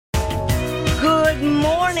Good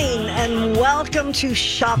morning and welcome to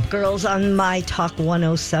Shop Girls on My Talk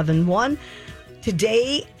 1071.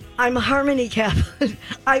 Today, I'm a harmony cap.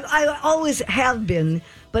 I always have been,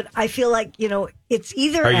 but I feel like, it's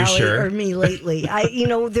either Allie or me lately.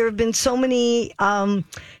 There have been so many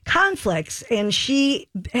conflicts, and she,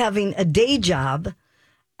 having a day job,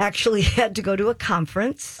 actually had to go to a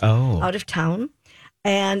conference out of town.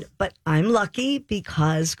 But I'm lucky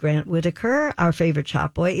because Grant Whitaker, our favorite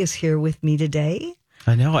shop boy, is here with me today.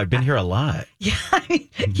 I know. I've been here a lot. Yeah.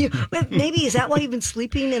 Maybe is that why you've been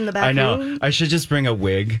sleeping in the back room? I know. I should just bring a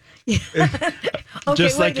wig. Yeah.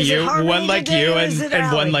 Just like you. One like you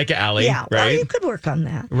and one like Allie. Yeah. Right? Well, you could work on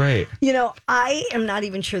that. Right. I am not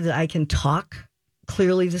even sure that I can talk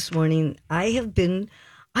clearly this morning. I've been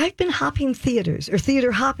hopping theaters or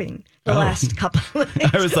theater hopping the last couple of days.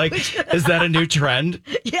 I was like, is that a new trend?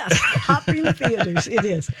 Yes, hopping theaters. It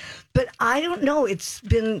is. But I don't know.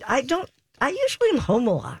 I usually am home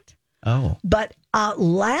a lot. Oh. But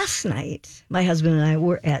last night, my husband and I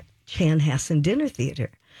were at Chanhassen Dinner Theater,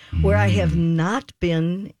 where I have not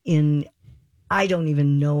been in, I don't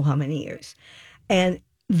even know how many years. And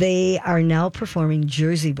they are now performing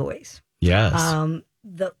Jersey Boys. Yes.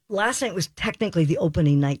 The last night was technically the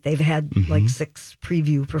opening night. They've had like 6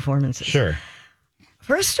 preview performances. Sure.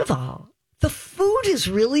 First of all, the food is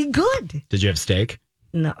really good. Did you have steak?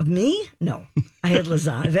 No, me? No. I had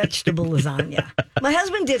vegetable lasagna. My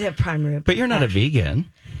husband did have prime rib. But you're not a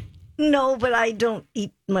vegan. No, but I don't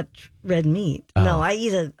eat much red meat. Oh. No, I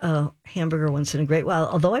eat a hamburger once in a great while,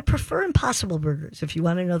 although I prefer Impossible Burgers, if you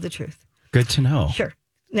want to know the truth. Good to know. Sure.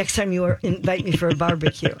 Next time you invite me for a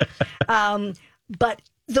barbecue. But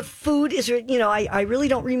the food is, I really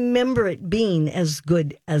don't remember it being as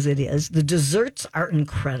good as it is. The desserts are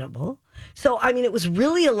incredible. So, it was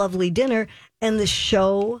really a lovely dinner, and the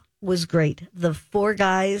show was great. The 4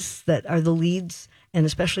 guys that are the leads, and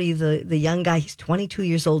especially the young guy, he's 22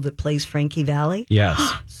 years old, that plays Frankie Valli. Yes.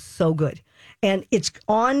 So good. And it's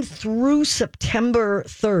on through September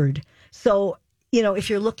 3rd. So, if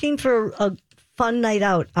you're looking for a fun night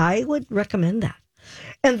out, I would recommend that.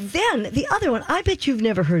 And then the other one, I bet you've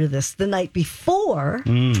never heard of this. The night before,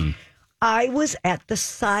 I was at the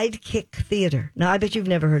Sidekick Theater. Now, I bet you've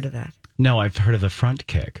never heard of that. No, I've heard of the Front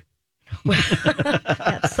Kick.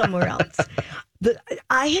 That's somewhere else.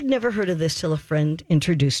 I had never heard of this till a friend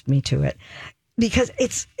introduced me to it, because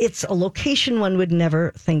it's a location one would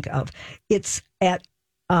never think of. It's at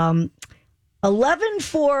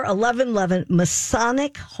 1111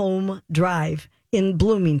 Masonic Home Drive in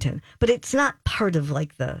Bloomington, but it's not part of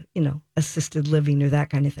like the, assisted living or that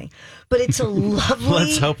kind of thing. But it's a lovely...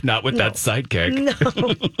 Let's hope not with that Sidekick. No,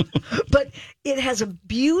 but it has a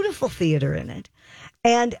beautiful theater in it.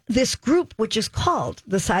 And this group, which is called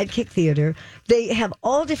the Sidekick Theater, they have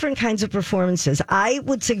all different kinds of performances. I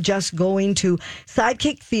would suggest going to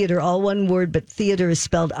Sidekick Theater, all one word, but theater is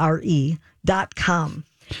spelled RE.com.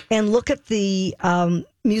 And look at the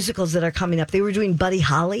musicals that are coming up. They were doing Buddy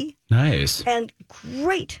Holly. Nice. And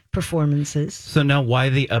great performances. So now why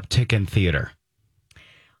the uptick in theater?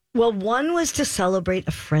 Well, one was to celebrate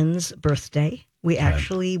a friend's birthday. We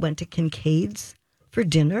actually went to Kincaid's for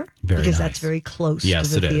dinner because that's very close to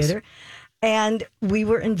the theater. Is. And we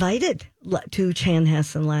were invited to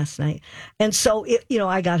Chanhassen last night. And so,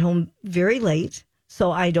 I got home very late. So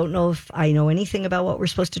I don't know if I know anything about what we're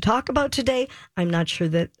supposed to talk about today. I'm not sure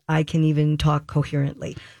that I can even talk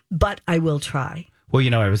coherently, but I will try.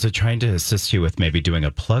 Well, I was trying to assist you with maybe doing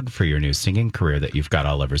a plug for your new singing career that you've got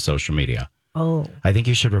all over social media. Oh. I think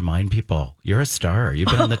you should remind people, you're a star. You've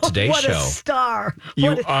been on the Today Show. What a star.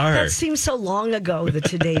 You are. That seems so long ago, the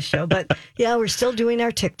Today Show. But yeah, we're still doing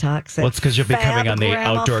our TikToks. Well, it's because you'll be coming on the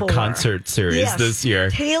outdoor concert series this year.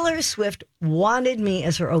 Taylor Swift wanted me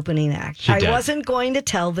as her opening act. I wasn't going to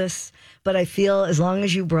tell this, but I feel as long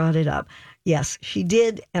as you brought it up. Yes, she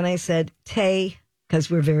did. And I said, Tay,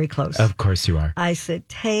 because we're very close. Of course you are. I said,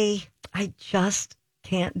 Tay, I just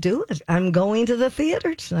can't do it. I'm going to the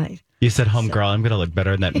theater tonight. You said, homegirl, I'm going to look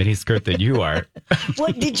better in that mini skirt than you are.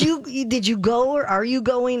 What did you go, or are you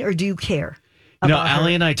going, or do you care?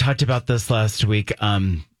 Allie and I talked about this last week.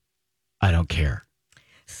 I don't care.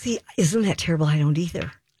 See, isn't that terrible? I don't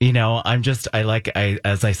either.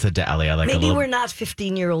 As I said to Allie, I like maybe we're not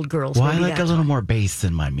 15-year-old girls. Well, I like a little more bass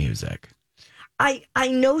in my music. I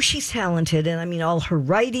know she's talented, and all her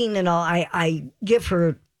writing and all. I give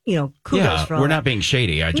her. Kudos for all we're that. not being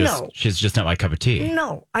shady. She's just not my cup of tea.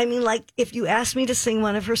 No, if you asked me to sing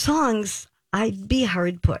one of her songs, I'd be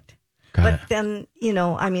hard put. Then,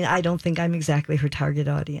 I don't think I'm exactly her target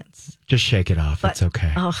audience. Just shake it off. It's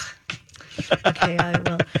okay. Oh, okay, I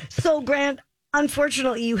will. So, Grant,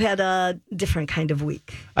 unfortunately, you had a different kind of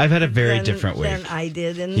week. I've had a very different week than I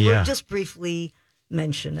did, and we'll just briefly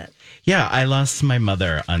mention it. Yeah, I lost my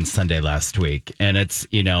mother on Sunday last week, and it's,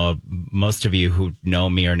 most of you who know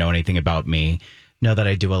me or know anything about me know that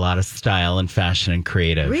I do a lot of style and fashion and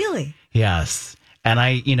creative. Really? Yes. And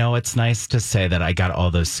it's nice to say that I got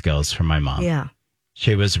all those skills from my mom. Yeah.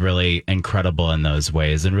 She was really incredible in those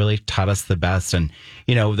ways and really taught us the best. And,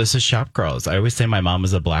 this is Shop Girls. I always say my mom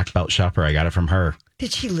was a black belt shopper. I got it from her.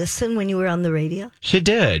 Did she listen when you were on the radio? She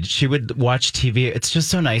did. She would watch TV. It's just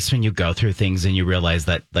so nice when you go through things and you realize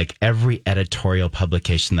that, like, every editorial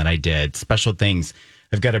publication that I did, special things.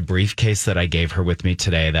 I've got a briefcase that I gave her with me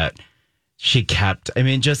today that she kept. I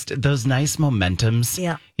mean, just those nice momentums.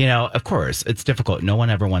 Yeah. Of course, it's difficult. No one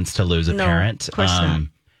ever wants to lose a parent. Of course not.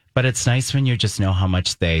 But it's nice when you just know how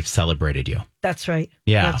much they've celebrated you. That's right.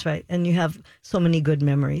 Yeah. That's right. And you have so many good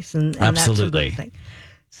memories. And Absolutely. That's a good thing.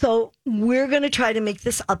 So we're going to try to make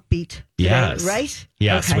this upbeat today, yes. right?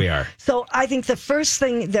 Yes, okay. We are. So I think the first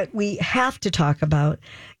thing that we have to talk about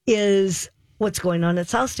is what's going on at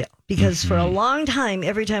Southdale. Because for a long time,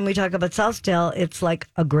 every time we talk about Southdale, it's like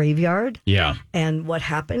a graveyard. Yeah. And what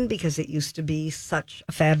happened, because it used to be such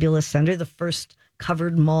a fabulous center, the first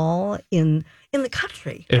covered mall in the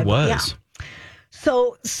country. It was. Yeah.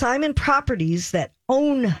 So Simon Properties that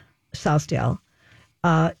own Southdale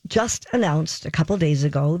just announced a couple of days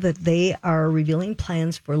ago that they are revealing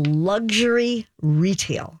plans for luxury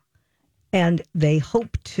retail. And they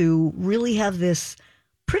hope to really have this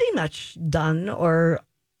pretty much done or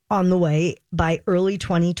on the way by early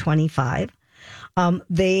 2025.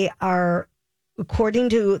 They are, according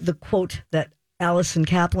to the quote that Allison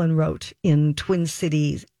Kaplan wrote in Twin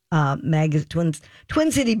City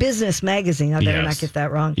Business Magazine. I better not get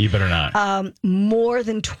that wrong. You better not. More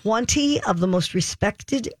than 20 of the most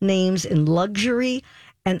respected names in luxury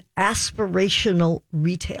and aspirational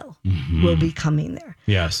retail will be coming there.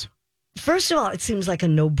 Yes. First of all, it seems like a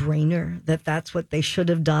no-brainer that that's what they should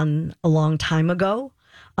have done a long time ago.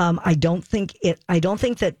 I don't think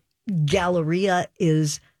that Galleria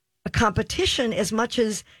is a competition as much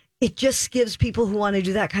as it just gives people who want to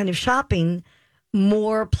do that kind of shopping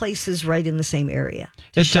more places right in the same area.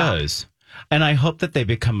 It does. And I hope that they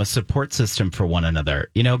become a support system for one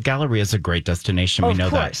another. Galleria is a great destination. We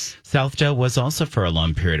know that. Southdale was also for a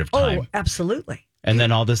long period of time. Oh, absolutely. And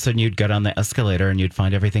then all of a sudden you'd get on the escalator and you'd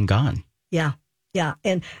find everything gone. Yeah. Yeah.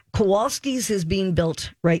 And Kowalski's is being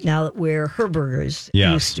built right now where Herberger's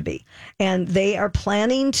used to be. And they are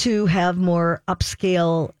planning to have more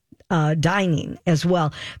upscale dining as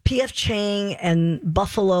well. P.F. Chang and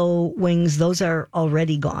Buffalo Wings, those are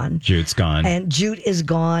already gone. Jute's gone. And Jute is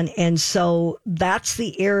gone. And so that's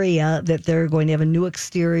the area that they're going to have a new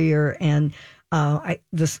exterior and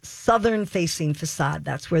the southern facing facade.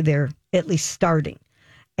 That's where they're at least starting.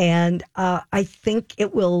 And I think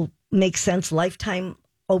it will make sense. Lifetime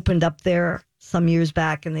opened up there some years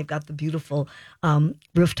back, and they've got the beautiful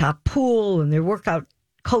rooftop pool and their workout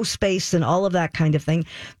co-space and all of that kind of thing.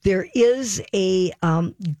 There is a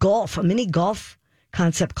mini golf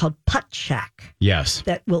concept called Putt Shack. Yes.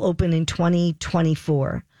 That will open in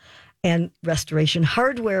 2024. And Restoration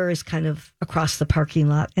Hardware is kind of across the parking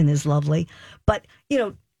lot and is lovely. But,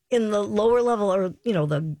 in the lower level, or,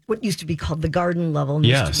 what used to be called the garden level, and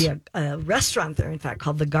used to be a restaurant there, in fact,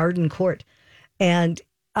 called the Garden Court. And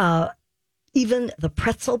even the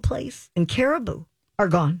pretzel place and Caribou are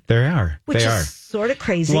gone. They are. Which they is are. Sort of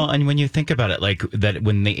crazy. Well, and when you think about it, like that,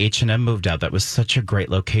 when the H&M moved out, that was such a great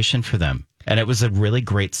location for them. And it was a really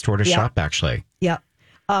great store to shop, actually. Yeah.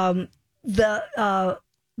 The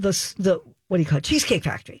what do you call it? Cheesecake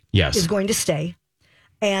Factory. Yes. Is going to stay.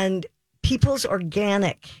 And People's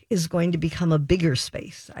Organic is going to become a bigger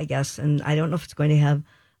space, I guess. And I don't know if it's going to have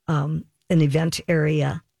an event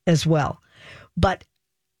area as well. But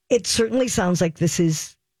it certainly sounds like this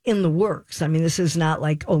is in the works. I mean, this is not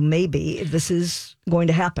like, maybe. This is going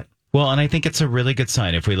to happen. Well, and I think it's a really good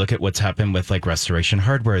sign if we look at what's happened with like Restoration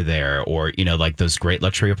Hardware there, or, like those great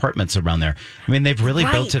luxury apartments around there. I mean, they've really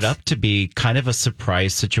built it up to be kind of a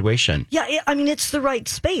surprise situation. Yeah, I mean, it's the right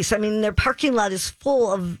space. I mean, their parking lot is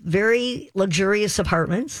full of very luxurious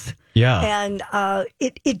apartments. Yeah. And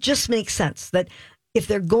it just makes sense that if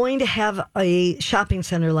they're going to have a shopping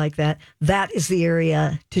center like that, that is the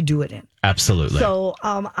area to do it in. Absolutely. So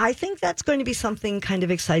I think that's going to be something kind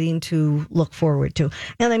of exciting to look forward to.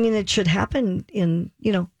 And I mean, it should happen in,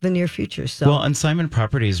 the near future. So well, and Simon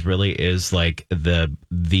Properties really is like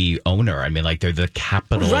the owner. I mean, like they're the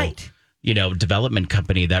capital, development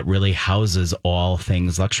company that really houses all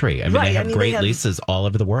things luxury. I mean, they have great leases all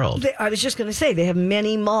over the world. I was just going to say, they have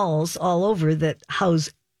many malls all over that house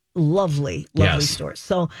lovely stores.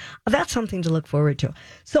 So that's something to look forward to.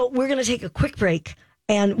 So we're going to take a quick break.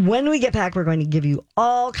 And when we get back, we're going to give you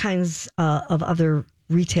all kinds of other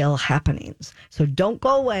retail happenings. So don't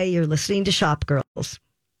go away. You're listening to Shop Girls.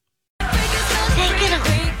 Take it up.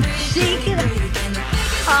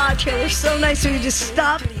 Taylor, so nice of you to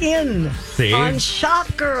stop in on Shop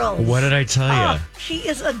Girls. What did I tell you? She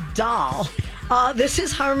is a doll. This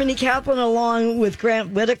is Harmony Kaplan along with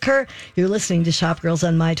Grant Whitaker. You're listening to Shop Girls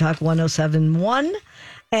on My Talk 107.1.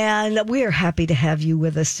 And we are happy to have you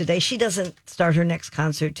with us today. She doesn't start her next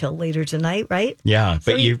concert till later tonight, right? Yeah,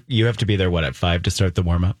 but so you have to be there, at 5 to start the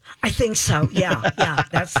warm-up? I think so, yeah.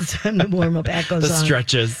 That's the time the warm-up act goes on. The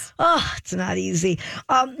stretches. Oh, it's not easy.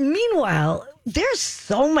 Meanwhile, there's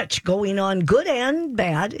so much going on, good and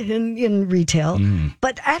bad, in retail.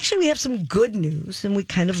 But actually, we have some good news, and we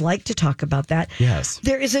kind of like to talk about that. Yes.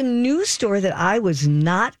 There is a new store that I was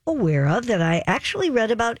not aware of that I actually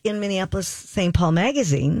read about in Minneapolis St. Paul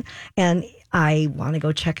Magazine, and I want to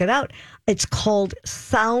go check it out. It's called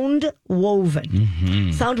Sound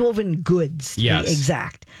Woven. Sound Woven Goods, to be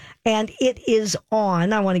exact. And it is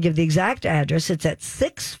on, I want to give the exact address, it's at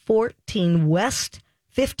 614 West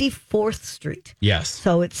 54th Street. Yes.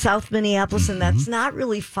 So it's South Minneapolis, and that's not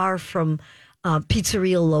really far from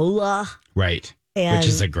Pizzeria Lola. Right. Which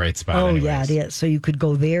is a great spot. Oh, anyways. yeah, it is. So you could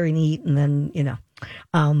go there and eat, and then,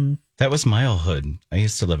 that was my old hood. I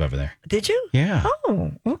used to live over there. Did you? Yeah.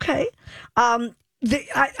 Oh, okay.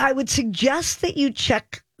 I would suggest that you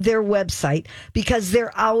check their website because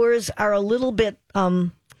their hours are a little bit...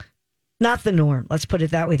 not the norm, let's put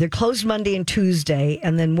it that way. They're closed Monday and Tuesday,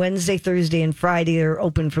 and then Wednesday, Thursday, and Friday they're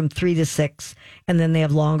open from 3 to 6, and then they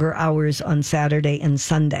have longer hours on Saturday and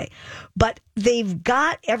Sunday. But they've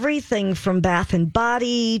got everything from bath and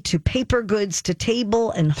body to paper goods to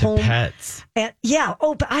table and to home. Pets. And,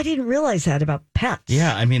 but I didn't realize that about pets.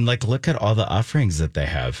 Yeah, I mean, look at all the offerings that they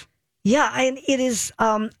have. Yeah, and it is,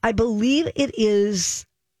 I believe it is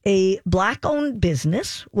a Black-owned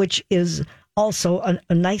business, which is... also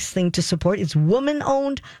a nice thing to support. It's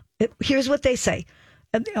woman-owned. Here's what they say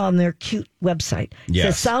on their cute website. It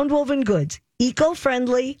says Sound Woven Goods,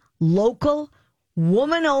 eco-friendly, local,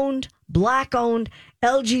 woman-owned, Black-owned,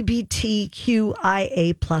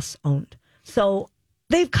 LGBTQIA plus owned. So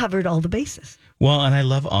they've covered all the bases. Well, and I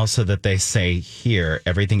love also that they say here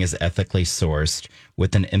everything is ethically sourced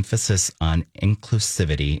with an emphasis on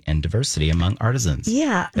inclusivity and diversity among artisans.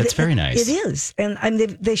 Yeah. That's very nice. It is. And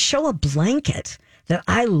they show a blanket that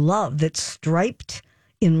I love that's striped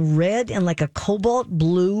in red and like a cobalt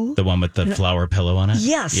blue. The one with the flower pillow on it?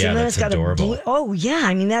 Yes. Yeah, and then that's it's got adorable. a blue. Oh, yeah.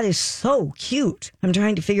 I mean, that is so cute. I'm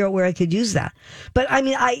trying to figure out where I could use that. But I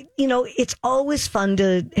mean, it's always fun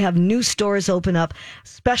to have new stores open up,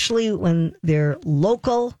 especially when they're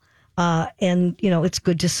local. And it's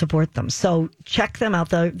good to support them. So check them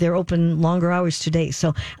out. They're open longer hours today.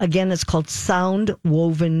 So again, it's called Sound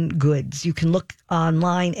Woven Goods. You can look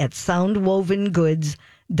online at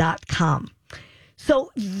soundwovengoods.com.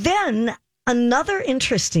 So then another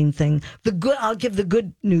interesting thing, I'll give the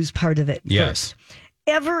good news part of it first.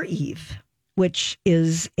 Evereve, which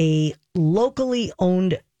is a locally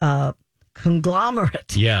owned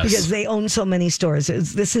conglomerate. Yes. Because they own so many stores.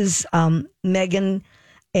 This is Megan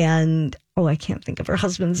and, I can't think of her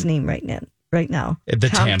husband's name right now. The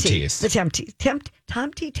Tempties. The Tempties.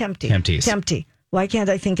 Tempty. Why can't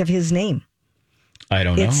I think of his name? I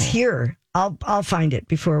don't know. It's here. I'll find it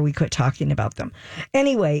before we quit talking about them.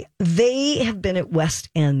 Anyway, they have been at West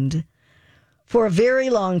End for a very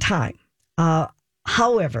long time.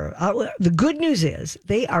 However, the good news is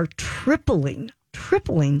they are tripling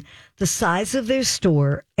the size of their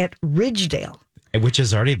store at Ridgedale. Which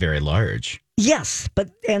is already very large. Yes,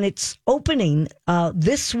 and it's opening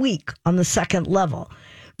this week on the second level.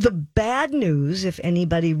 The bad news, if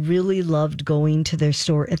anybody really loved going to their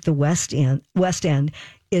store at the West End,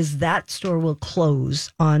 is that store will close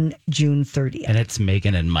on June 30th. And it's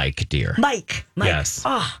Megan and Mike, dear. Mike. Yes.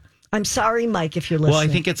 Oh, I'm sorry, Mike, if you're listening. Well, I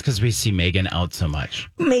think it's because we see Megan out so much.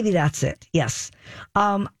 Maybe that's it. Yes.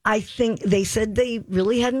 I think they said they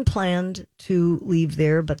really hadn't planned to leave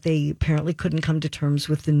there, but they apparently couldn't come to terms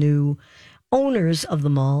with the new owners of the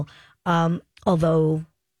mall. Although,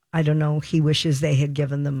 I don't know, he wishes they had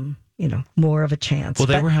given them, more of a chance. Well,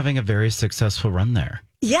 they were having a very successful run there.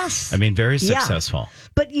 Yes. I mean, very successful. Yeah.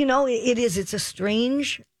 But, it's a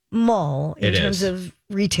strange mall in terms of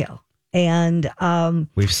retail. And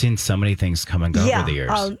we've seen so many things come and go over the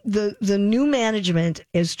years. The new management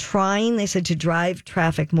is trying, they said, to drive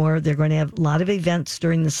traffic more. They're going to have a lot of events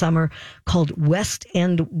during the summer called West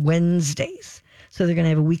End Wednesdays. So they're going to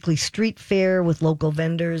have a weekly street fair with local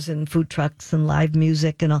vendors and food trucks and live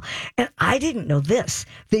music and all. And I didn't know this.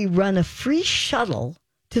 They run a free shuttle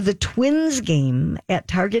to the Twins game at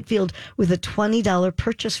Target Field with a $20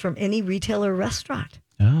 purchase from any retailer or restaurant.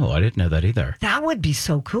 Oh, I didn't know that either. That would be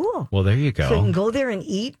so cool. Well, there you go. So you can go there and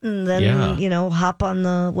eat and then, hop on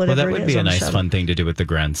the whatever it is. Well, that would be a nice, shuttle. fun thing to do with the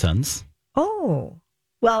grandsons. Oh,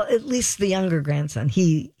 well, at least the younger grandson.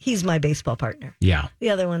 He's my baseball partner. Yeah.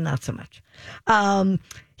 The other one, not so much.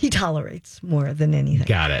 He tolerates more than anything.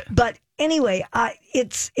 Got it. But anyway,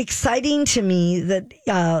 it's exciting to me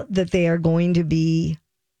that they are going to be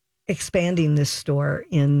expanding this store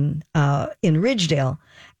in Ridgedale.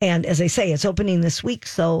 And as I say, it's opening this week,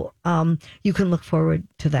 so you can look forward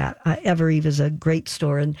to that. Ever-Eve is a great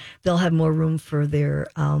store, and they'll have more room for their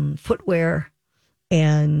footwear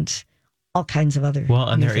and all kinds of other Well,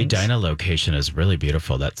 and their things. Edina location is really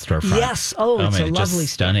beautiful, that storefront. Yes. Oh, it's a lovely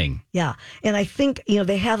just stunning. store. Yeah. And I think,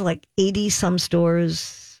 they have like 80-some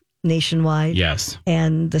stores nationwide. Yes.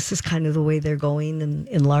 And this is kind of the way they're going and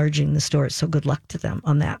enlarging the stores. So good luck to them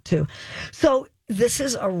on that, too. So this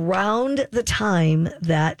is around the time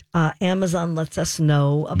that Amazon lets us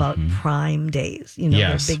know about Prime Days,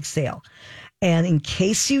 Yes. their big sale. And in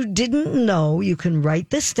case you didn't know, you can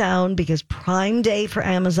write this down because Prime Day for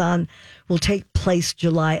Amazon will take place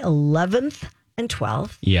July 11th and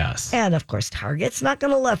 12th. Yes. And of course, Target's not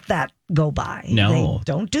going to let that go by. No. They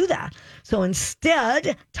don't do that. So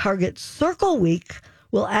instead, Target Circle Week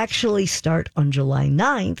will actually start on July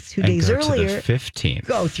 9th, 2 days go earlier. to the 15th.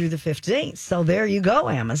 Go through the 15th. So there you go,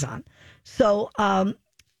 Amazon. So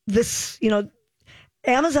this,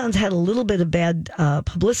 Amazon's had a little bit of bad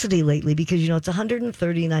publicity lately because, it's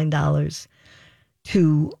 $139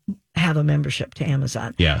 to have a membership to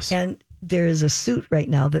Amazon. Yes. And there is a suit right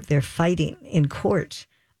now that they're fighting in court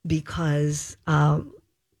because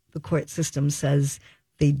the court system says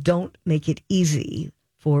they don't make it easy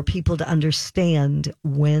for people to understand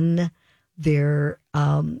when their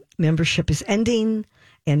membership is ending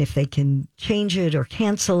and if they can change it or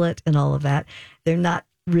cancel it and all of that. They're not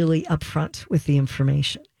really upfront with the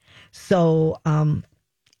information. So, and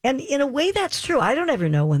in a way that's true. I don't ever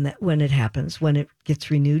know when it happens, when it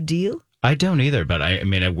gets renewed. Do you? I don't either, but I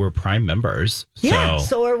mean, we're Prime members. Yeah, So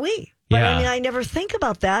so are we. But Yeah. I mean, I never think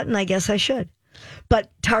about that, and I guess I should.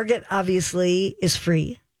 But Target obviously is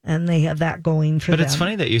free, and they have that going for them. But it's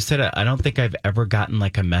funny that you said it. I don't think I've ever gotten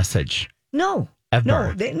like a message. No.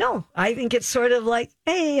 Ever. No. I think it's sort of like,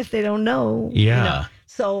 hey, if they don't know. Yeah.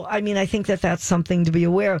 So, I mean, I think that's something to be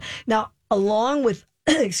aware of. Now, along with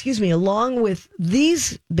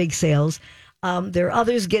these big sales, there are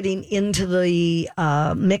others getting into the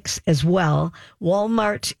mix as well.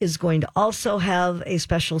 Walmart is going to also have a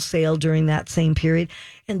special sale during that same period.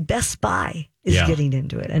 And Best Buy is getting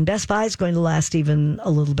into it. And Best Buy is going to last even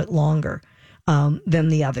a little bit longer than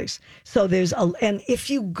the others. So and if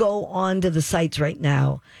you go on to the sites right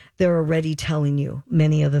now, they're already telling you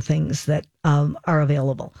many of the things that are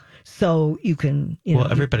available. So you can,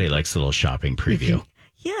 everybody likes a little shopping preview.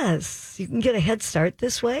 Yes, you can get a head start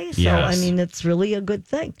this way. So, Yes. I mean, it's really a good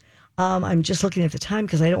thing. I'm just looking at the time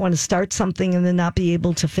because I don't want to start something and then not be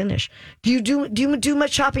able to finish. Do you do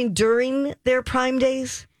much shopping during their Prime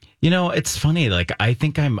Days? It's funny. Like, I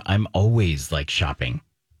think I'm always like shopping.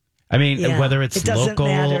 I mean, whether it's it doesn't local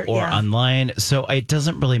matter, or online. So it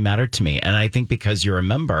doesn't really matter to me. And I think because you're a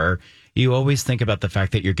member, you always think about the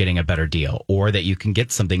fact that you're getting a better deal or that you can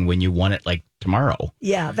get something when you want it like tomorrow.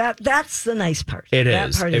 Yeah, that's the nice part. It That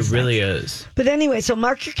is. part It really nice. is. But anyway, so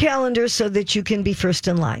mark your calendar so that you can be first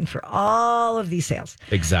in line for all of these sales.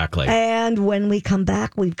 Exactly. And when we come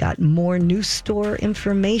back, we've got more new store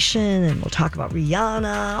information and we'll talk about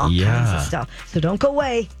Rihanna, all kinds of stuff. So don't go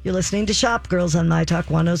away. You're listening to Shop Girls on My Talk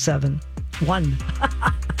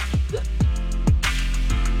 107.1.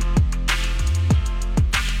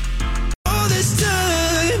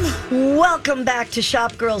 Welcome back to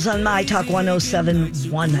Shop Girls on My Talk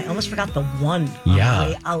 107.1. I almost forgot the one on the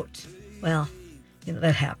way out. Well,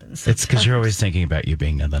 that happens. It's because you're always thinking about you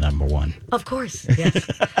being the number one. Of course, yes.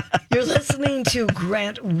 You're listening to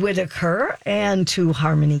Grant Whitaker and to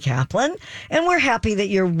Harmony Kaplan, and we're happy that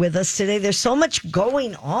you're with us today. There's so much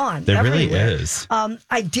going on. There everywhere. really is.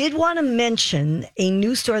 I did want to mention a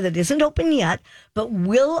new store that isn't open yet, but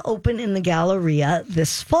will open in the Galleria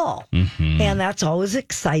this fall, and that's always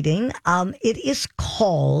exciting. It is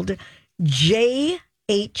called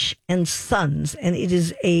J.H. and Sons, and it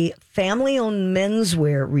is a family-owned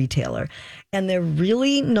menswear retailer, and they're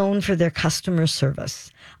really known for their customer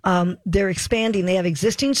service. They're expanding. They have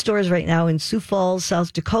existing stores right now in Sioux Falls,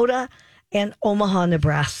 South Dakota, and Omaha,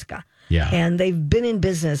 Nebraska. Yeah. And they've been in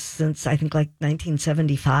business since, I think, like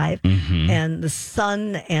 1975. And the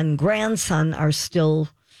son and grandson are still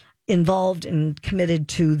involved and committed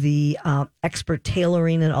to the expert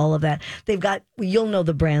tailoring and all of that. They've got, you'll know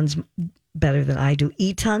the brands better than I do,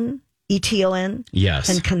 Eton, Eton. Yes.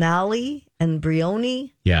 And Canali and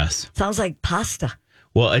Brioni. Yes. Sounds like pasta.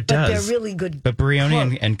 Well, it does. But they're really good. But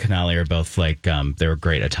Brioni and Canali are both like, they're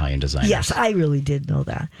great Italian designers. Yes, I really did know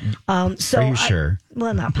that. So are you sure?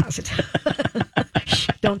 Well, not positive.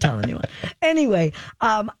 Don't tell anyone. Anyway,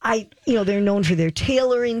 they're known for their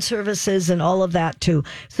tailoring services and all of that too.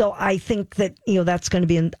 So I think that, that's going to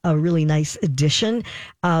be a really nice addition.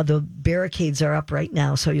 The barricades are up right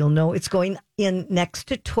now, so you'll know it's going in next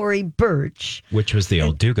to Tory Burch. Which was the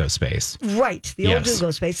old Dugo space. Right, the old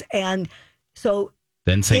Dugo space. And so...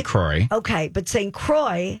 Then St. Croix. Okay, but St.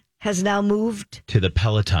 Croix has now moved... to the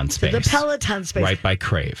Peloton space. Right by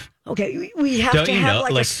Crave. Okay, we have to have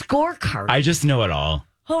a scorecard. I just know it all.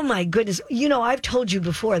 Oh, my goodness. I've told you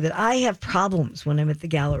before that I have problems when I'm at the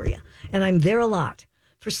Galleria, and I'm there a lot.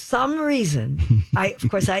 For some reason, I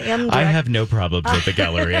am... I have no problems with the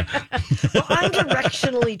Galleria. Well, I'm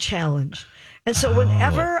directionally challenged. And so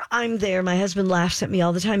whenever I'm there, my husband laughs at me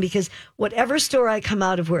all the time because whatever store I come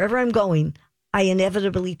out of, wherever I'm going, I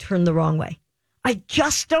inevitably turn the wrong way. I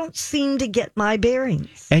just don't seem to get my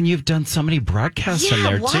bearings. And you've done so many broadcasts from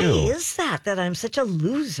there, too. Why is that I'm such a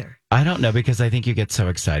loser? I don't know, because I think you get so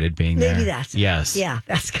excited being there. Maybe that's it. Yes. Yeah,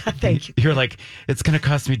 thank you. You're like, it's going to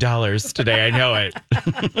cost me dollars today. I know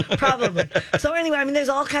it. Probably. So anyway, there's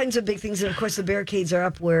all kinds of big things. And, of course, the barricades are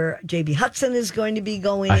up where J.B. Hudson is going to be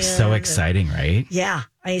going in. So exciting, right? Yeah.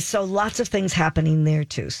 So lots of things happening there,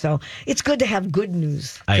 too. So it's good to have good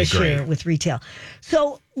news to share with retail.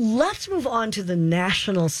 So let's move on to the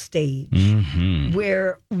national stage,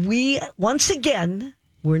 where we, once again,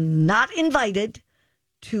 were not invited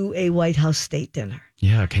to a White House state dinner.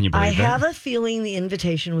 Yeah, can you believe I have a feeling the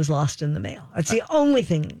invitation was lost in the mail. That's the only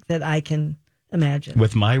thing that I can imagine.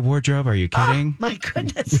 With my wardrobe, are you kidding? My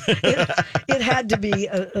goodness. It had to be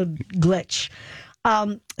a glitch.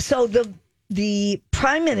 So the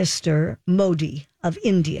Prime Minister, Modi, of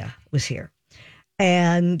India was here.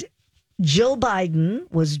 And Jill Biden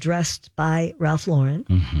was dressed by Ralph Lauren,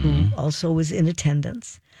 who also was in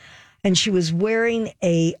attendance. And she was wearing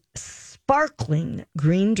a sparkling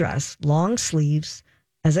green dress, long sleeves,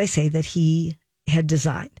 as I say, that he had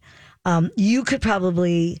designed. You could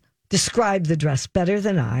probably describe the dress better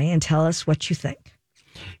than I and tell us what you think.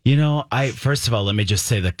 First of all, let me just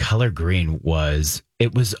say the color green was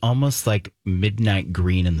almost like midnight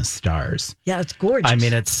green in the stars. Yeah, it's gorgeous.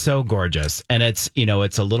 It's so gorgeous. And it's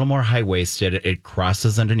a little more high-waisted. It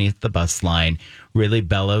crosses underneath the bust line, really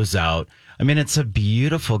bellows out. It's a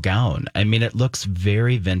beautiful gown. It looks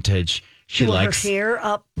very vintage. She likes her hair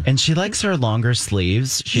up. And she likes her longer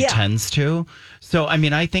sleeves. She tends to. So,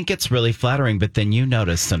 I think it's really flattering, but then you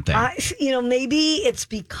notice something. Maybe it's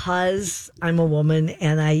because I'm a woman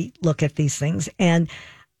and I look at these things, and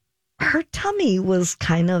her tummy was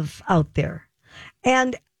kind of out there.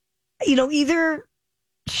 And, either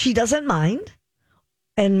she doesn't mind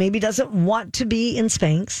and maybe doesn't want to be in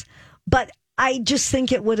Spanx, but I just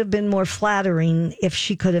think it would have been more flattering if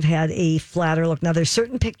she could have had a flatter look. Now, there's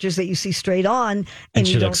certain pictures that you see straight on and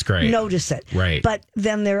she you looks don't great. Notice it. Right. But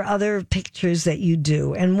then there are other pictures that you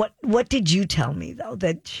do. And what did you tell me, though,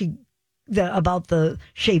 about the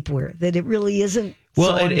shapewear, that it really isn't?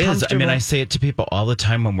 Well, so it is. I say it to people all the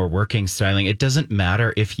time when we're working styling. It doesn't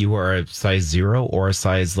matter if you are a size 0 or a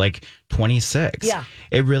size 26. Yeah.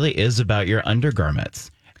 It really is about your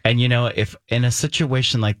undergarments. And, if in a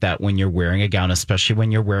situation like that, when you're wearing a gown, especially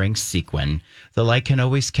when you're wearing sequin, the light can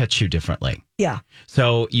always catch you differently. Yeah.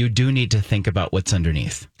 So you do need to think about what's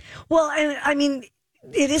underneath. Well, and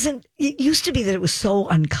it isn't, it used to be that it was so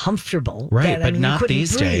uncomfortable. Right, that, but not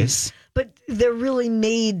these breathe. days. But they're really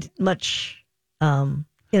made much, in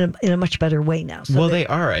a much better way now. So they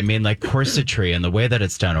are. Like corsetry and the way that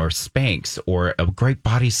it's done, or Spanx, or a great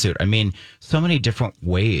bodysuit. So many different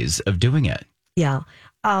ways of doing it. Yeah.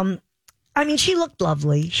 She looked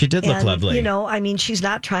lovely. She did look lovely. She's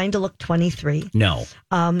not trying to look 23. No.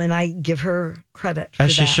 And I give her credit for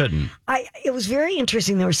As she that. shouldn't. It was very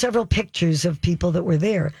interesting. There were several pictures of people that were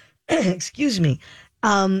there. Excuse me.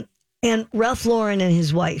 And Ralph Lauren and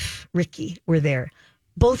his wife, Ricky, were there.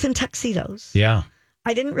 Both in tuxedos. Yeah.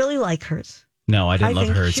 I didn't really like hers. No, I didn't love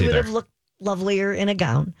hers either. She would have looked lovelier in a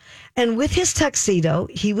gown. And with his tuxedo,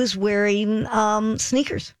 he was wearing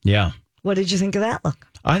sneakers. Yeah. What did you think of that look?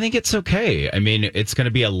 I think it's okay. I mean, it's going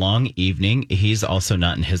to be a long evening. He's also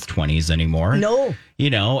not in his 20s anymore.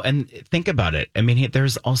 No. And think about it. I mean,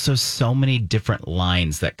 there's also so many different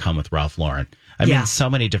lines that come with Ralph Lauren. I mean, so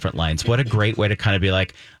many different lines. What a great way to kind of be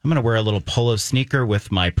like, I'm going to wear a little polo sneaker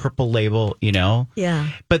with my purple label, Yeah.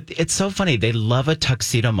 But it's so funny. They love a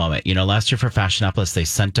tuxedo moment. Last year for Fashionopolis, they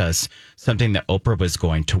sent us something that Oprah was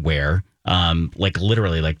going to wear,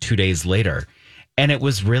 literally 2 days later. And it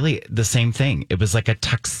was really the same thing. It was like a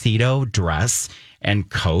tuxedo dress and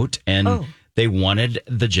coat. And they wanted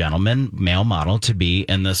the gentleman, male model, to be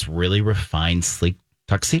in this really refined, sleek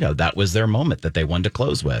tuxedo. That was their moment that they wanted to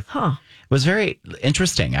close with. Huh. It was very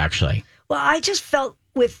interesting, actually. Well, I just felt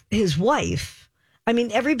with his wife, I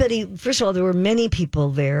mean, everybody, first of all, there were many people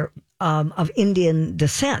there of Indian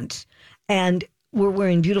descent and were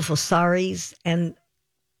wearing beautiful saris and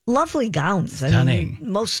lovely gowns. Stunning. I mean,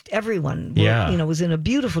 most everyone was in a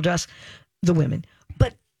beautiful dress, the women.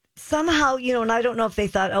 But somehow, and I don't know if they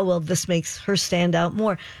thought, oh, well, this makes her stand out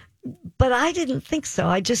more. But I didn't think so.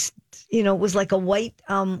 I just, it was like a white,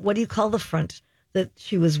 what do you call the front that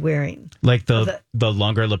she was wearing? Like the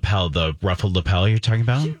longer lapel, the ruffled lapel you're talking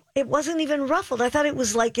about? It wasn't even ruffled. I thought it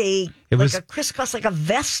was like a crisscross, like a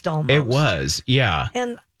vest almost. It was, yeah.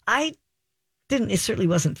 And it certainly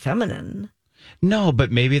wasn't feminine. No,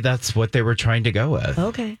 but maybe that's what they were trying to go with.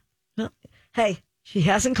 Okay. Well, hey, she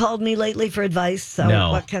hasn't called me lately for advice, so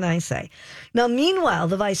what can I say? Now, meanwhile,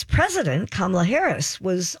 the vice president, Kamala Harris,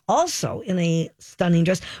 was also in a stunning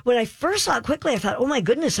dress. When I first saw it quickly, I thought, oh my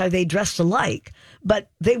goodness, are they dressed alike?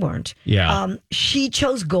 But they weren't. Yeah. She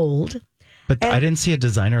chose gold. But I didn't see a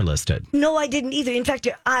designer listed. No, I didn't either. In fact,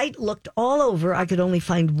 I looked all over. I could only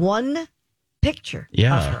find one picture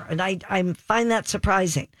of her, and I find that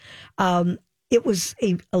surprising. It was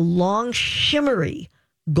a long, shimmery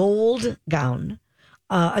gold gown.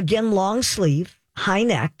 Again, long sleeve, high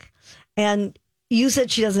neck. And you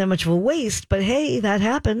said she doesn't have much of a waist, but hey, that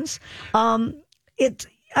happens. It's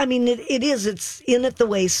in at the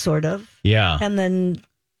waist, sort of. Yeah. And then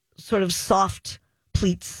sort of soft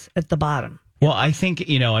pleats at the bottom. Well, I think,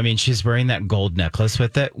 she's wearing that gold necklace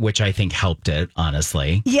with it, which I think helped it,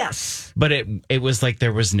 honestly. Yes. But it was like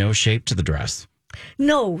there was no shape to the dress.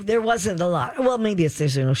 No, there wasn't a lot. Well, maybe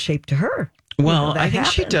there's no shape to her. Well, I think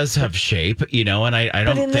she does have shape, and I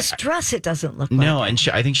don't. But in this dress, it doesn't look. No, like and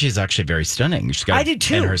I think she's actually very stunning. She's got, I do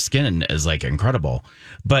too. And her skin is incredible.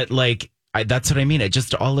 But that's what I mean. It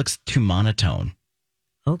just all looks too monotone.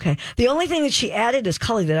 Okay. The only thing that she added is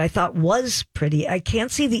color that I thought was pretty. I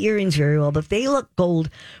can't see the earrings very well, but they look gold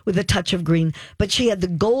with a touch of green. But she had the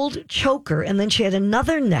gold choker, and then she had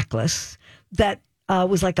another necklace that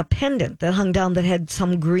was like a pendant that hung down that had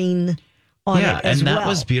some green on it as well. And that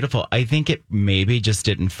was beautiful. I think it maybe just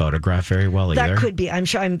didn't photograph very well either. That could be. I'm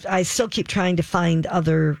sure. I still keep trying to find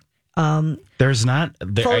other There's not.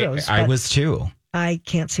 photos. I was too. I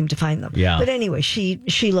can't seem to find them. Yeah. But anyway, she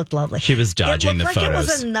looked lovely. She was dodging the photos. It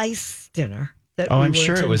was a nice dinner. I'm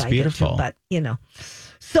sure it was beautiful. But,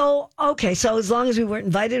 So, okay. So as long as we weren't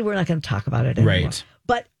invited, we're not going to talk about it anymore. Right.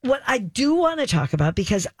 But what I do want to talk about,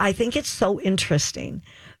 because I think it's so interesting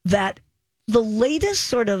that the latest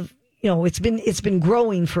sort of, it's been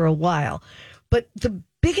growing for a while, but the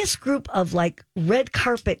biggest group of red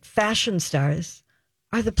carpet fashion stars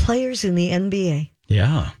are the players in the NBA.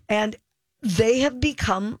 Yeah. And they have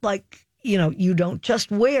become you don't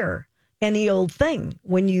just wear any old thing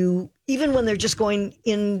even when they're just going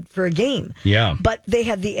in for a game. Yeah. But they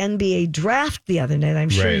had the NBA draft the other night. I'm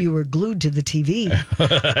sure you were glued to the TV.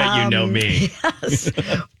 You know me. Yes.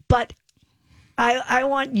 But I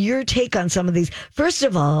want your take on some of these. First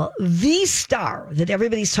of all, the star that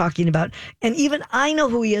everybody's talking about, and even I know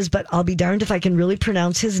who he is, but I'll be darned if I can really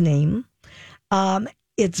pronounce his name.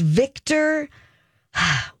 It's Victor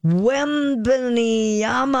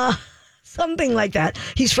Wembanyama, something like that.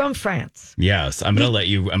 He's from France. Yes, I'm gonna let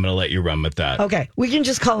you run with that. Okay, we can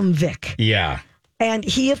just call him Vic. Yeah, and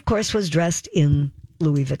he, of course, was dressed in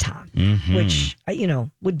Louis Vuitton, which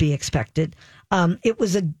would be expected. It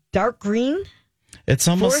was a dark green. It's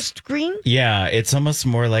almost forest green. Yeah, it's almost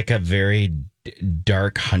more like a very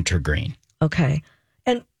dark hunter green. Okay,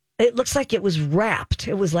 and it looks like it was wrapped.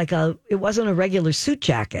 It was it wasn't a regular suit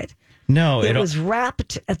jacket. No, it was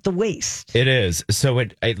wrapped at the waist. It is. So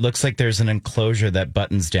it looks like there's an enclosure that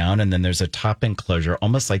buttons down, and then there's a top enclosure,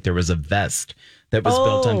 almost like there was a vest that was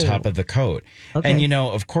built on top of the coat. Okay. And,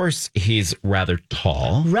 of course, he's rather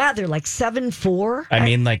tall. Rather, 7'4". I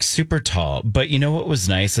mean, super tall. But you know what was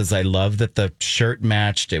nice is I love that the shirt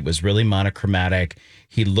matched. It was really monochromatic.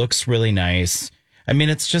 He looks really nice. I mean,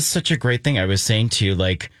 it's just such a great thing. I was saying to you,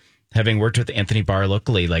 having worked with Anthony Barr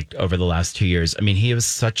locally, like over the last 2 years. I mean, he was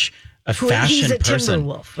such a fashion he's a person.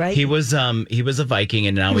 Timberwolf, right? He was a Viking,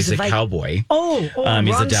 and now he's a cowboy. He's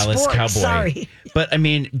a Dallas sport. Cowboy. Sorry. But I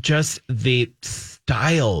mean, just the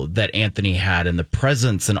style that Anthony had and the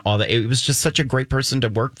presence and all that. It was just such a great person to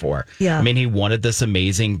work for. Yeah. I mean, he wanted this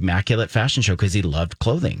amazing, immaculate fashion show because he loved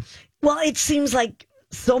clothing. Well, it seems like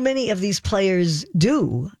so many of these players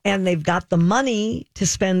do, and they've got the money to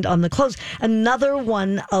spend on the clothes. Another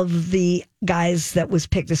one of the guys that was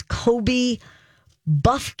picked is Kobe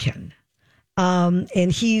Buffkin,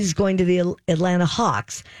 and he's going to the Atlanta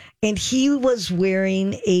Hawks, and he was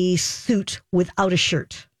wearing a suit without a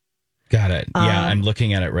shirt. Got it. Yeah, I'm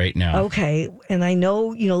looking at it right now. Okay, and I know,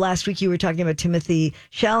 last week you were talking about Timothy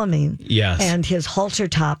Chalamet. Yes. And his halter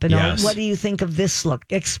top and all. What do you think of this look?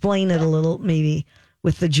 Explain it a little, maybe,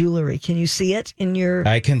 with the jewelry. Can you see it in your...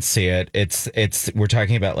 I can see it. It's we're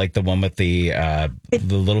talking about like the one with the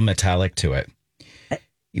little metallic to it.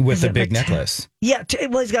 With the big necklace. Yeah,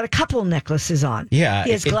 well, he's got a couple necklaces on. Yeah,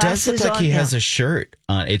 it does look like he has a shirt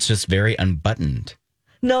on. It's just very unbuttoned.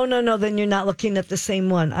 No, then you're not looking at the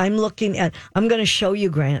same one. I'm going to show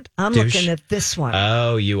you, Grant. I'm looking at this one.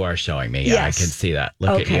 Oh, you are showing me. Yeah, yes. I can see that.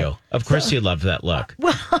 Look at you. Of course you love that look.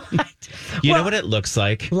 Well, you know what it looks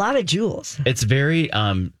like? A lot of jewels. It's very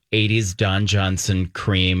 80s Don Johnson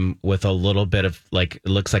cream with a little bit of it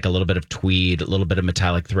looks like a little bit of tweed, a little bit of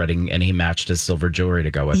metallic threading, and he matched his silver jewelry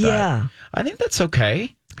to go with that. Yeah. I think that's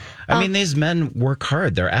okay. I mean, these men work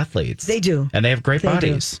hard. They're athletes. They do. And they have great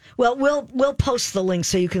bodies. Do. Well, we'll post the link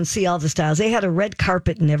so you can see all the styles. They had a red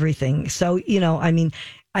carpet and everything. So,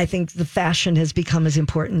 I think the fashion has become as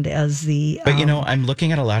important as the... But, I'm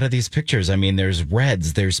looking at a lot of these pictures. I mean, there's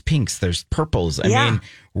reds, there's pinks, there's purples. I mean,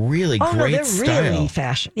 really great style. They're really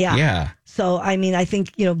fashion. Yeah. Yeah. So, I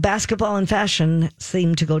think, basketball and fashion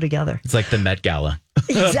seem to go together. It's like the Met Gala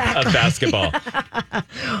exactly. of basketball.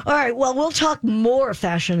 All right. Well, we'll talk more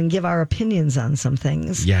fashion and give our opinions on some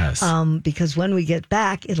things. Yes. Because when we get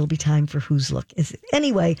back, it'll be time for Whose Look Is It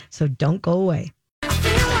Anyway? So don't go away.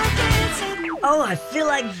 Oh, I feel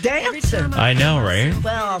like dancing. I know, right?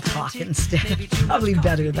 Well, I'll talk instead. Probably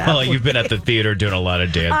better that way. You've been at the theater doing a lot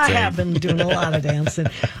of dancing. I have been doing a lot of dancing.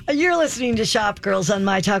 You're listening to Shop Girls on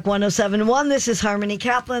My Talk 107.1. This is Harmony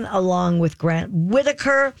Kaplan along with Grant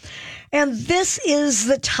Whitaker. And this is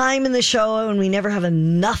the time in the show when we never have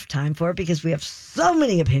enough time for it because we have so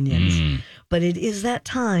many opinions. But it is that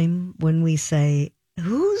time when we say,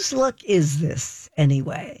 whose look is this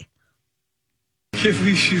anyway? I can't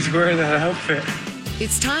believe she's wearing that outfit.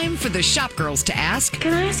 It's time for the Shop Girls to ask,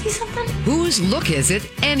 can I ask you something? Whose look is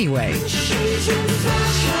it anyway?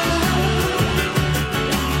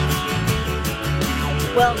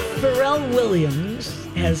 Well, Pharrell Williams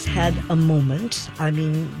has had a moment. I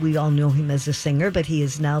mean, we all know him as a singer, but he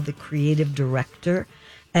is now the creative director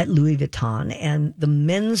at Louis Vuitton. And the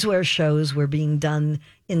menswear shows were being done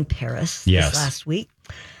in Paris this last week.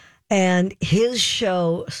 And his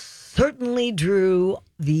show certainly drew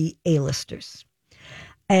the A-listers.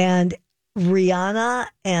 And Rihanna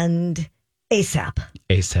and ASAP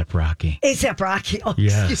Rocky. ASAP Rocky. Oh,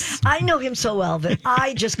 yes. I know him so well that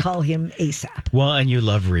I just call him ASAP. Well, and you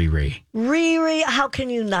love Riri. Riri, how can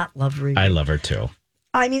you not love Riri? I love her too.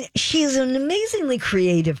 I mean, she's an amazingly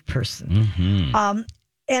creative person. Mm-hmm.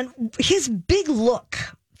 And his big look,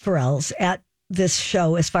 Pharrell's, at this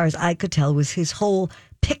show, as far as I could tell, was his whole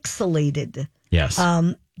pixelated. Yes.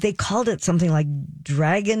 They called it something like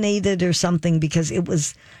dragonated or something because it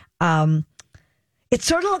was, it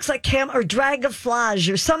sort of looks like or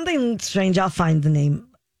dragaflage or something strange. I'll find the name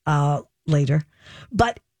later.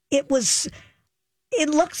 But it looks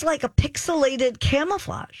like a pixelated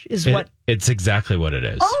camouflage it's exactly what it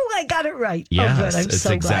is. Oh, I got it right. Yes, oh, good. I'm it's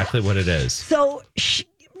so exactly glad. what it is. So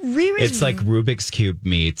Riri's... It's like Rubik's Cube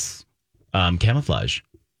meets camouflage.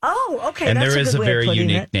 Oh, okay. And that's there is a a good way very of putting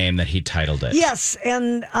unique it. name that he titled it. Yes,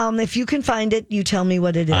 and if you can find it, you tell me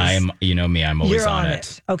what it is. You know me, I'm always You're on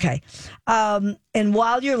it. Okay. And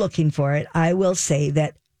while you're looking for it, I will say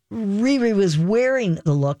that Riri was wearing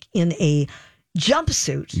the look in a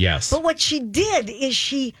jumpsuit. Yes. But what she did is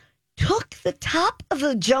she took the top of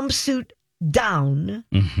the jumpsuit down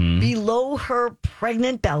below her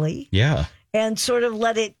pregnant belly. Yeah. And sort of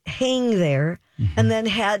let it hang there, and then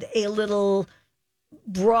had a little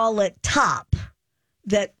bralette top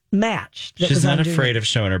that matched. She's not afraid of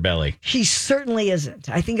showing her belly. She certainly isn't.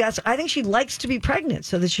 I think she likes to be pregnant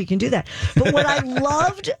so that she can do that. But what I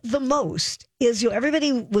loved the most is,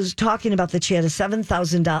 everybody was talking about that she had a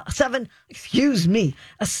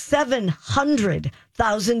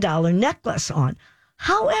 $700,000 necklace on.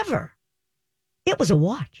 However, It was a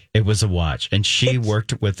watch. It was a watch, and she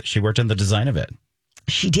worked in the design of it.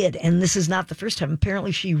 She did, and this is not the first time.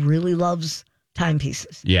 Apparently, she really loves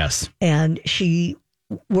timepieces. Yes. And she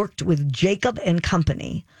worked with Jacob and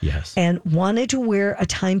Company. Yes. And wanted to wear a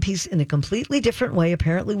timepiece in a completely different way.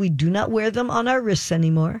 Apparently, we do not wear them on our wrists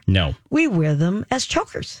anymore. No. We wear them as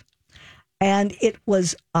chokers. And it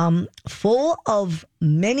was full of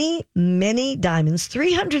many, many diamonds,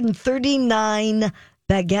 339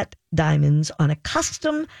 baguette diamonds on a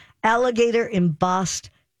custom alligator embossed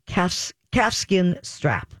calfskin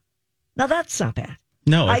strap. Now, that's not bad.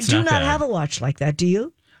 No, I it's do not not bad. have a watch like that. Do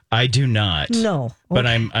you? I do not. No. But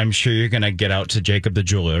Okay. I'm sure you're going to get out to Jacob the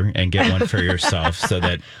jeweler and get one for yourself so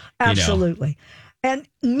that, Absolutely. And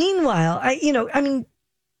meanwhile,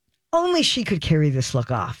 only she could carry this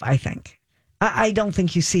look off, I think. I don't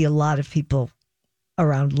think you see a lot of people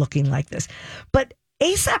around looking like this. But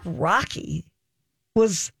A$AP Rocky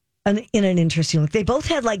was in an interesting look. They both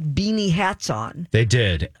had like beanie hats on. They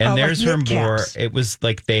did. And theirs like were knit more, caps. it was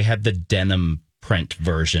like they had the denim print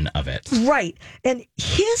version of it. Right. And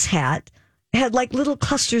his hat had like little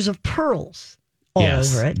clusters of pearls all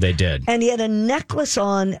over it. They did. And he had a necklace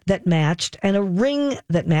on that matched and a ring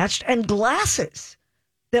that matched and glasses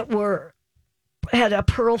that had a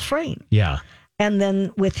pearl frame. Yeah. And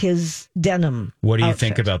then with his denim. What do you outfit.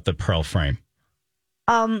 think about the pearl frame?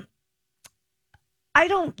 I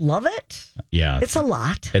don't love it. Yeah. It's a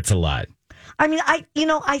lot. It's a lot. I mean,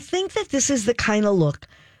 I think that this is the kind of look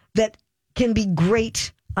that can be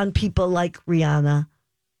great on people like Rihanna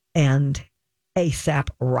and A$AP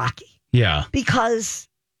Rocky. Yeah. Because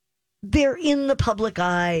they're in the public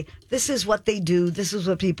eye. This is what they do. This is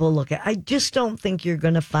what people look at. I just don't think you're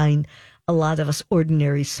going to find a lot of us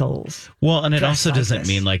ordinary souls. Well, and it dressed also like doesn't this.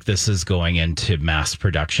 mean like this is going into mass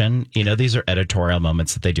production. These are editorial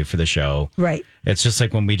moments that they do for the show. Right. It's just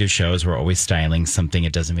like when we do shows, we're always styling something.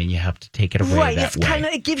 It doesn't mean you have to take it away Right. that It's way.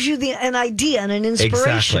 it gives you an idea and an inspiration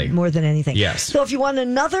Exactly. more than anything. Yes. So if you want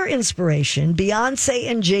another inspiration, Beyonce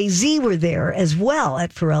and Jay-Z were there as well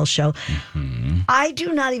at Pharrell's show. Mm-hmm. I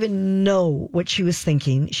do not even know what she was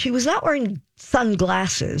thinking. She was not wearing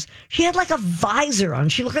sunglasses. She had like a visor on.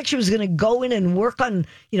 She looked like she was going to go in and work on,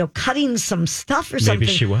 cutting some stuff or something.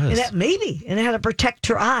 Maybe she was. And it had to protect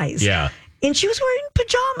her eyes. Yeah. And she was wearing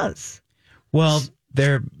pajamas. Well,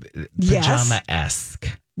 they're Yes.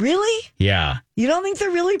 pajama-esque. Really? Yeah. You don't think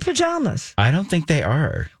they're really pajamas? I don't think they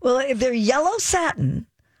are. Well, if they're yellow satin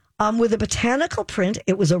with a botanical print,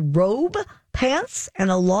 it was a robe, pants,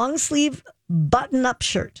 and a long sleeve button-up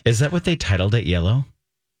shirt. Is that what they titled it, Yellow?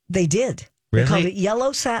 They did. Really? They called it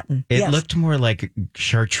yellow satin. It Yes. looked more like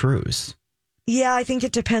chartreuse. Yeah, I think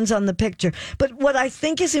it depends on the picture. But what I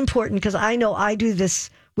think is important, because I know I do this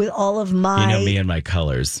with all of my... You know me and my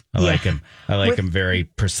colors. I like them. I like them very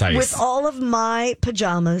precise. With all of my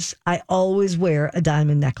pajamas, I always wear a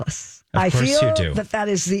diamond necklace. Of I course feel you do. that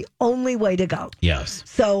is the only way to go. Yes.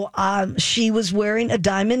 So she was wearing a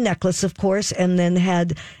diamond necklace, of course, and then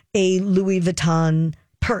had a Louis Vuitton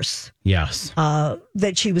purse Yes.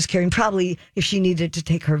 that she was carrying. Probably if she needed to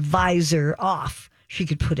take her visor off, she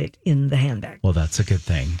could put it in the handbag. Well, that's a good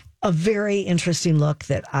thing. A very interesting look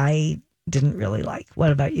that I didn't really like.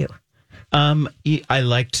 What about you? I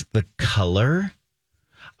liked the color.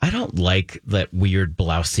 I don't like that weird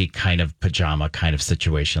blousey kind of pajama kind of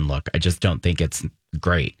situation look. I just don't think it's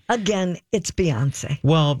great. Again, it's Beyonce.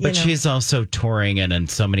 Well, but You know? she's also touring and in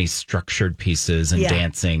so many structured pieces and Yeah.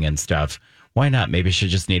 dancing and stuff. Why not? Maybe she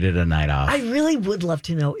just needed a night off. I really would love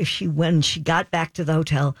to know if when she got back to the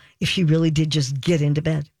hotel, if she really did just get into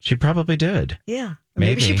bed. She probably did. Yeah. Or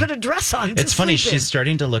maybe Maybe. she put a dress on. to It's funny. sleep in. She's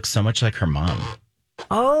starting to look so much like her mom,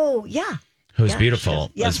 Oh, yeah. who's Yeah, beautiful she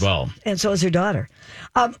does. Yes. as well. And so is her daughter.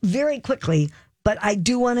 Very quickly, but I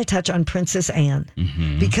do want to touch on Princess Anne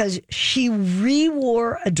because she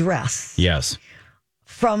re-wore a dress Yes.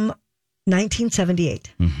 from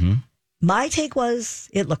 1978. Mm-hmm. My take was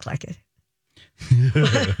it looked like it.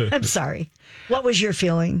 I'm sorry. What was your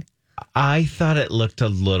feeling? I thought it looked a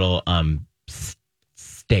little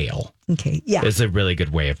stale. Okay. Yeah. Is a really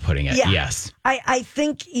good way of putting it. Yeah. Yes. I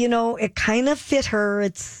think, it kind of fit her.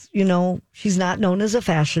 It's, she's not known as a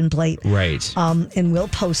fashion plate. Right. And we'll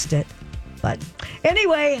post it. But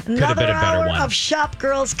anyway, another been a better hour one. of Shop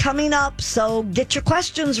Girls coming up. So get your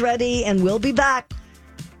questions ready and we'll be back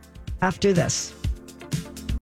after this.